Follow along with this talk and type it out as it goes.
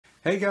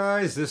Hey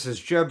guys, this is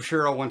Jeb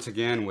Sherrill once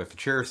again with the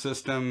Chair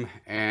System,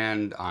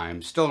 and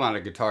I'm still not a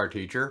guitar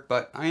teacher,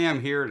 but I am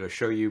here to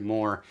show you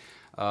more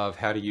of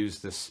how to use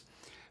this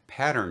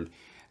pattern.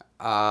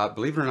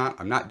 Believe it or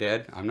not, I'm not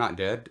dead. I'm not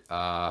dead.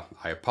 I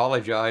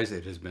apologize.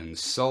 It has been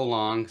so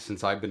long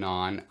since I've been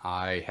on.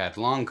 I had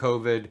long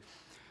COVID,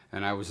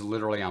 and I was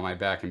literally on my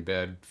back in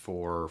bed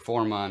for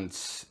 4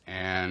 months,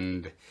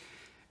 and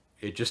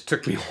it just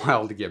took me a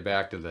while to get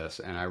back to this,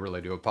 and I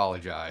really do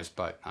apologize,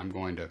 but I'm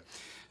going to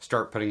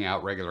start putting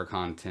out regular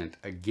content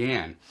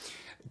again.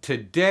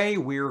 Today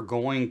we're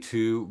going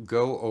to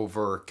go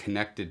over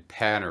connected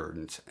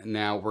patterns.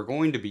 Now we're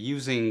going to be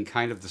using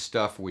kind of the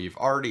stuff we've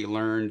already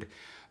learned,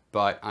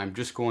 but I'm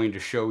just going to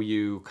show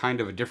you kind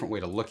of a different way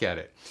to look at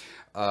it.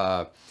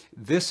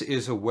 This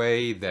is a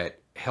way that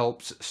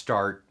helps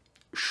start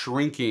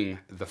shrinking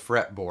the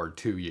fretboard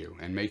to you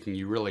and making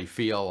you really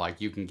feel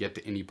like you can get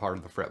to any part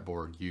of the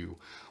fretboard you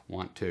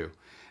want to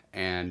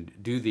and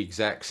do the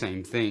exact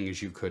same thing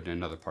as you could in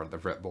another part of the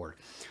fretboard.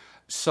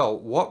 So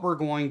what we're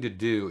going to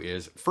do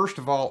is, first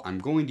of all, I'm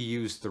going to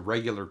use the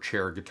regular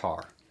chair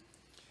guitar.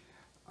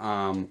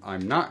 I'm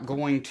not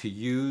going to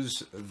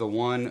use the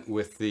one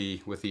with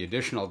the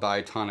additional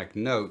diatonic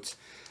notes.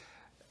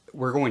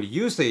 We're going to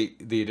use the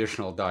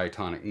additional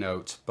diatonic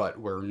notes, but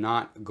we're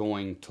not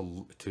going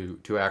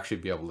to actually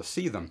be able to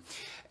see them.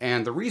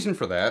 And the reason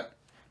for that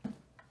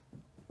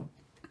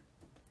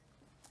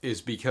is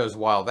because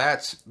while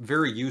that's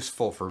very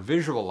useful for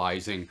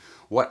visualizing,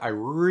 what I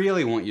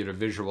really want you to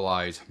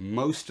visualize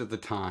most of the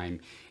time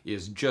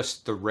is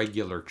just the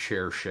regular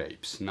chair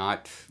shapes,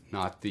 not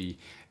the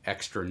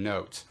extra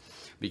notes,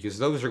 because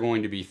those are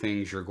going to be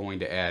things you're going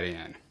to add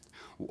in.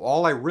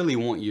 All I really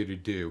want you to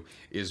do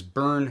is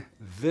burn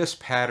this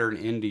pattern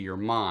into your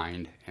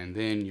mind, and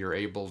then you're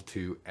able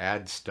to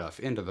add stuff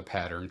into the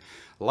pattern,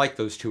 like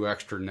those 2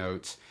 extra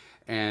notes,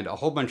 and a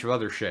whole bunch of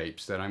other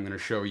shapes that I'm going to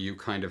show you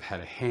kind of how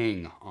to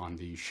hang on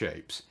these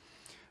shapes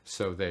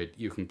so that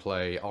you can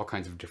play all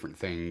kinds of different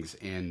things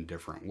in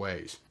different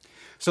ways.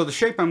 So the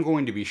shape I'm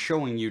going to be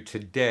showing you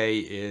today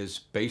is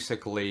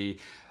basically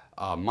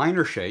a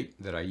minor shape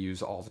that I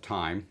use all the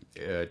time.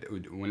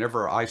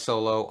 Whenever I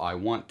solo, I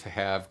want to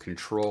have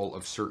control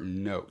of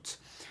certain notes.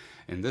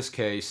 In this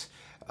case,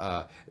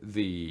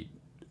 the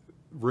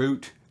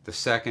root, the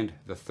second,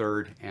 the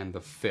third, and the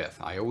fifth.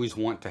 I always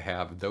want to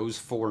have those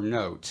 4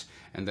 notes,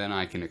 and then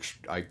I can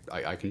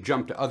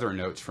jump to other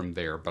notes from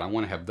there, but I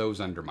want to have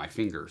those under my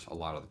fingers a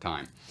lot of the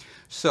time.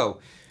 So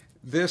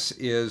this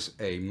is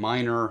a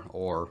minor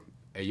or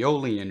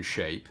Aeolian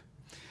shape,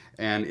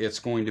 and it's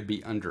going to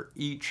be under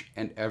each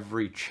and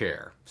every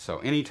chair. So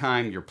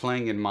anytime you're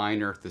playing in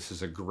minor, this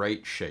is a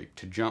great shape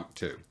to jump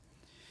to.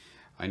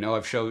 I know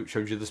I've showed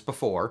you this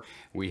before.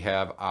 We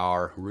have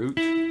our root,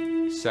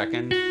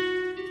 second,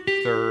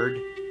 third,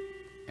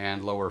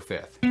 and lower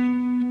fifth.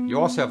 You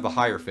also have the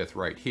higher fifth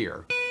right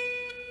here,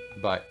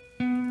 but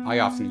I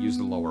often use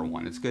the lower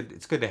one. It's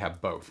good to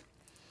have both.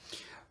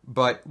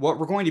 But what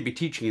we're going to be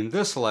teaching in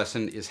this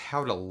lesson is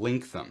how to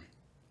link them,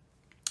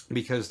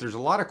 because there's a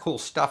lot of cool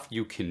stuff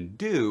you can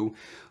do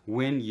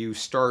when you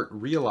start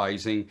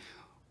realizing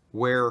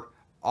where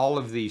all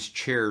of these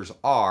chairs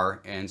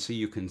are, and so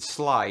you can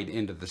slide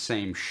into the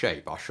same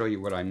shape. I'll show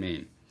you what I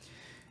mean.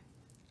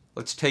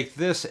 Let's take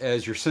this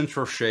as your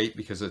central shape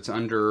because it's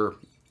under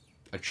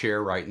a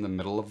chair right in the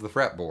middle of the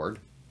fretboard.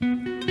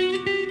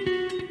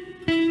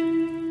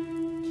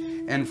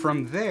 And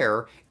from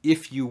there,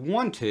 if you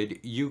wanted,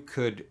 you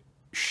could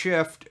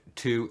shift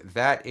to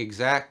that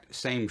exact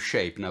same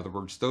shape. In other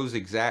words, those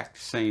exact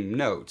same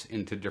notes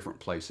into different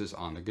places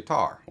on the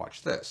guitar.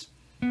 Watch this.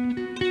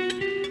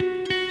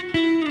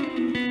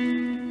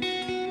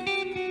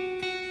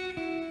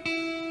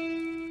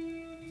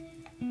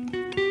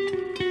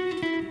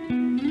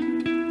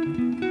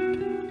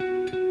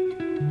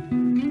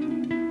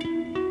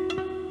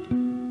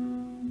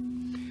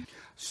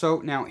 So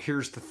now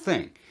here's the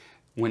thing.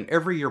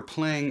 Whenever you're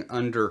playing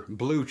under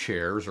blue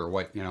chairs, or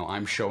what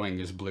I'm showing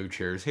as blue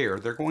chairs here,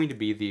 they're going to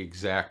be the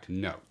exact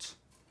notes.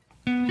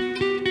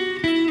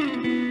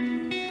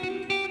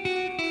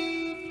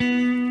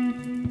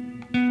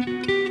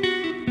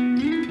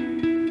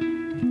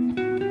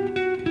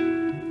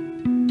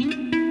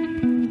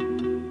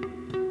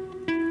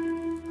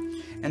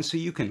 And so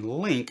you can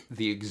link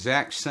the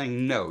exact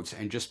same notes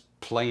and just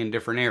play in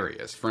different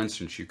areas. For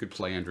instance, you could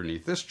play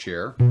underneath this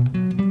chair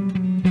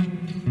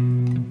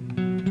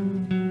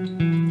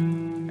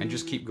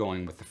just keep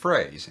going with the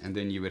phrase, and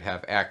then you would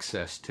have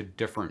access to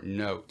different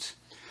notes.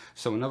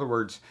 So in other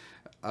words,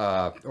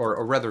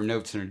 or rather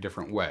notes in a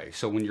different way.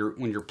 So when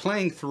you're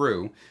playing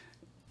through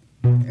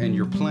and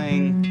you're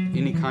playing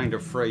any kind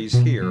of phrase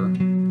here,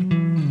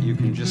 you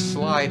can just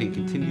slide and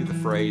continue the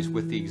phrase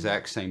with the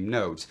exact same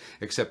notes,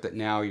 except that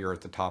now you're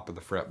at the top of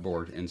the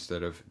fretboard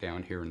instead of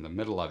down here in the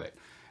middle of it.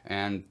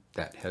 And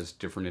that has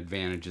different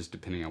advantages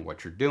depending on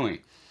what you're doing.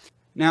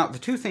 Now, the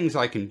 2 things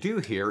I can do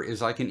here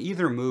is I can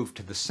either move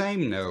to the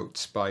same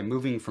notes by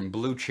moving from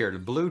blue chair to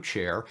blue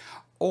chair,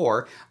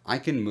 Or I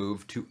can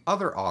move to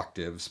other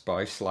octaves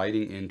by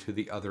sliding into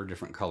the other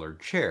different colored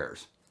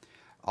chairs.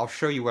 I'll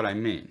show you what I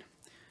mean.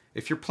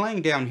 If you're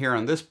playing down here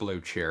on this blue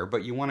chair,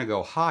 but you want to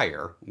go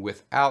higher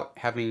without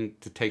having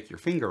to take your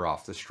finger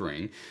off the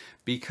string,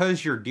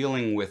 because you're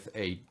dealing with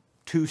a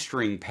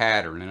two-string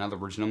pattern, in other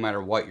words, no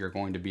matter what, you're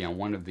going to be on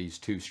one of these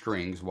two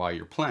strings while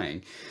you're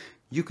playing,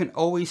 you can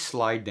always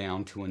slide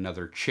down to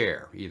another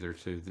chair, either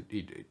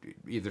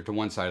to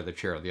one side of the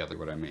chair or the other,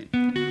 what I mean.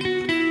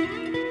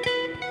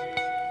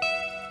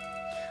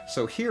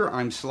 So here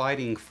I'm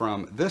sliding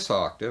from this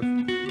octave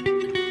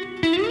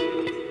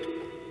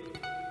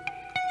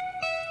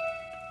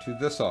to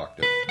this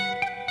octave.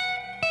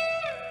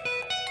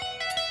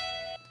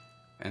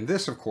 And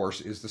this, of course,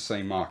 is the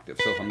same octave.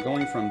 So if I'm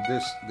going from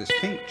this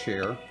pink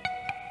chair,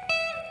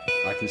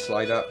 I can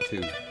slide up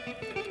to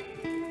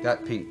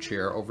that pink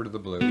chair, over to the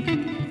blue,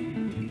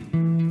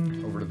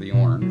 over to the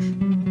orange.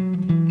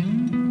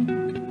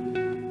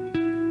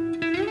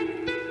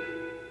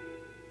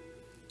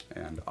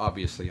 And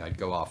obviously I'd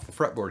go off the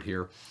fretboard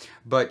here,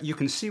 but you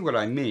can see what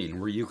I mean,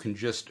 where you can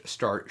just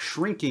start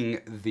shrinking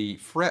the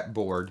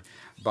fretboard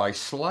by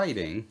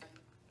sliding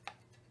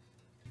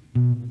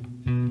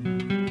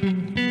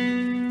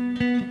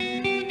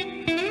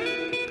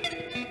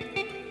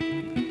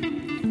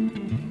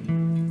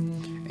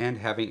and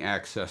having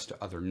access to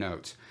other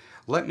notes.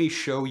 Let me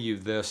show you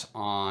this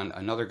on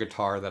another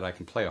guitar that I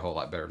can play a whole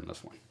lot better than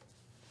this one.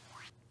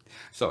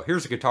 So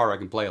here's a guitar I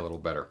can play a little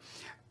better.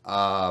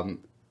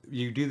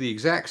 You do the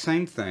exact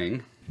same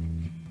thing,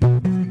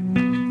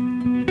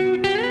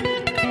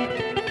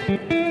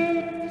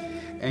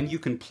 and you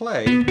can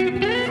play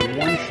from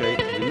one shape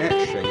to the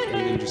next shape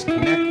and then just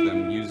connect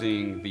them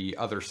using the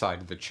other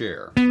side of the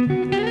chair.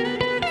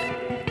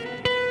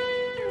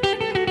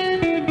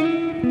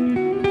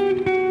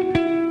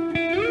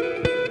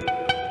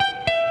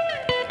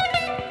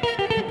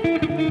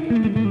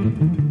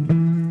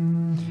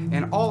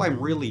 All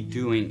I'm really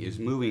doing is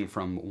moving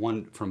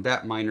from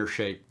that minor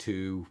shape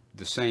to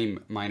the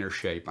same minor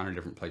shape on a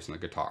different place on the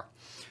guitar,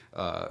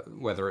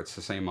 whether it's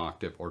the same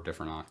octave or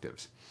different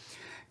octaves.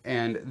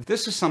 And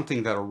this is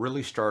something that'll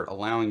really start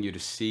allowing you to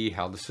see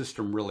how the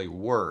system really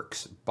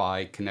works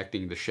by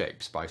connecting the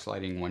shapes, by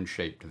sliding one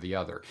shape to the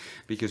other.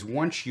 Because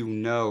once you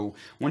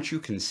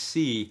can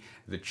see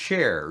the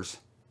chairs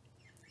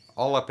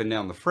all up and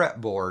down the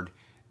fretboard,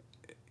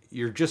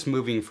 you're just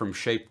moving from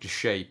shape to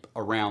shape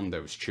around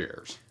those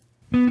chairs.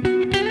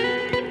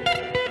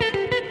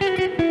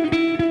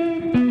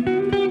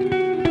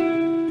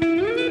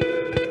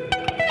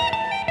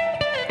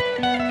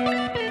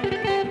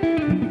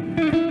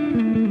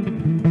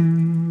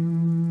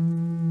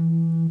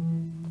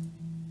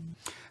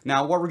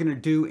 Now, what we're going to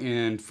do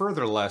in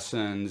further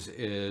lessons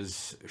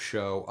is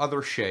show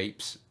other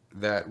shapes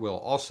that will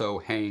also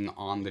hang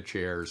on the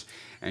chairs,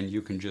 and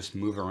you can just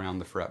move around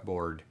the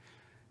fretboard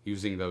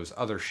using those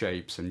other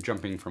shapes and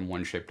jumping from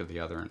one shape to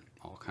the other and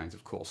all kinds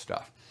of cool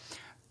stuff.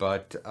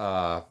 But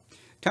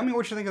tell me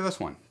what you think of this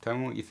one. Tell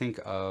me what you think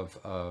of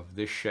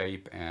this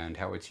shape and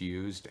how it's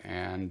used,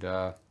 and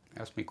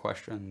ask me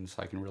questions.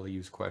 I can really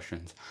use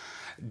questions.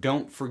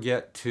 Don't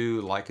forget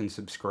to like and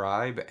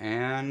subscribe,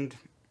 and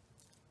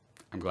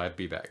I'm glad to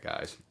be back,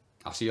 guys.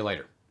 I'll see you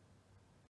later.